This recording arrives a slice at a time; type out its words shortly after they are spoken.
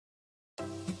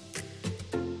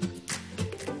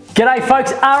G'day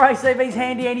folks, RACV's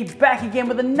Handy Andy back again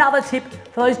with another tip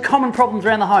for those common problems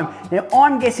around the home. Now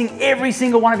I'm guessing every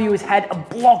single one of you has had a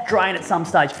block drain at some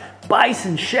stage.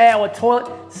 Basin, shower,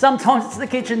 toilet, sometimes it's the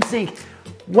kitchen sink.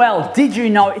 Well, did you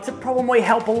know it's a problem we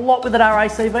help a lot with at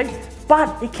RACV,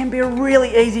 but it can be a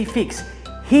really easy fix.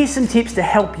 Here's some tips to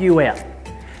help you out.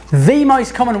 The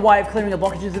most common way of clearing a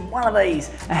blockage is with one of these,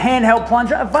 a handheld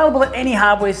plunger available at any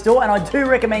hardware store, and I do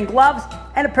recommend gloves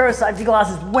and a pair of safety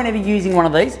glasses whenever using one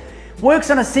of these.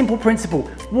 Works on a simple principle.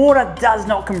 Water does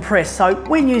not compress, so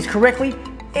when used correctly,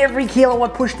 every kilo I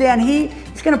push down here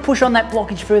is going to push on that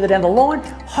blockage further down the line,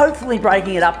 hopefully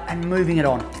breaking it up and moving it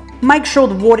on. Make sure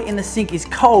the water in the sink is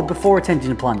cold before attempting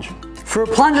to plunge. For a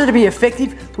plunger to be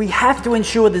effective, we have to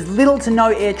ensure there's little to no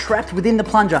air trapped within the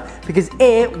plunger because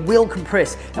air will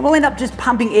compress and we'll end up just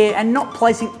pumping air and not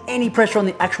placing any pressure on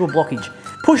the actual blockage.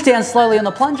 Push down slowly on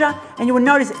the plunger and you will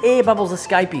notice air bubbles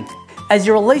escaping. As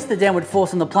you release the downward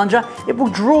force on the plunger, it will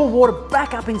draw water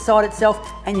back up inside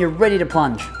itself and you're ready to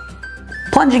plunge.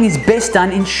 Plunging is best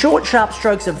done in short, sharp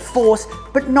strokes of force,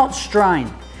 but not strain,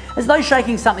 as though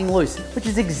shaking something loose, which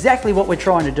is exactly what we're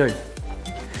trying to do.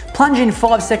 Plunge in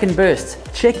 5-second bursts,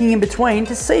 checking in between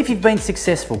to see if you've been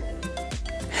successful.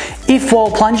 If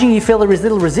while plunging you feel there is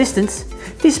little resistance,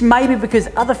 this may be because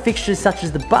other fixtures such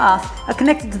as the bath are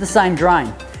connected to the same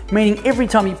drain, meaning every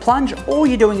time you plunge, all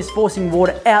you're doing is forcing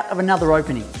water out of another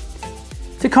opening.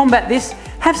 To combat this,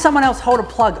 have someone else hold a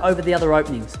plug over the other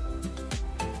openings.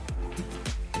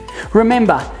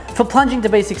 Remember, for plunging to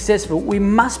be successful, we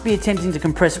must be attempting to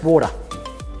compress water.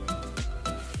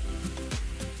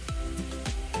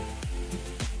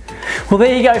 Well,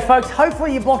 there you go folks,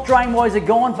 hopefully your block drain woes are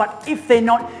gone, but if they're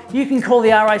not, you can call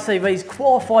the RACV's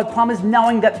qualified plumbers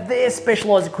knowing that their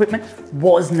specialised equipment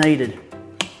was needed.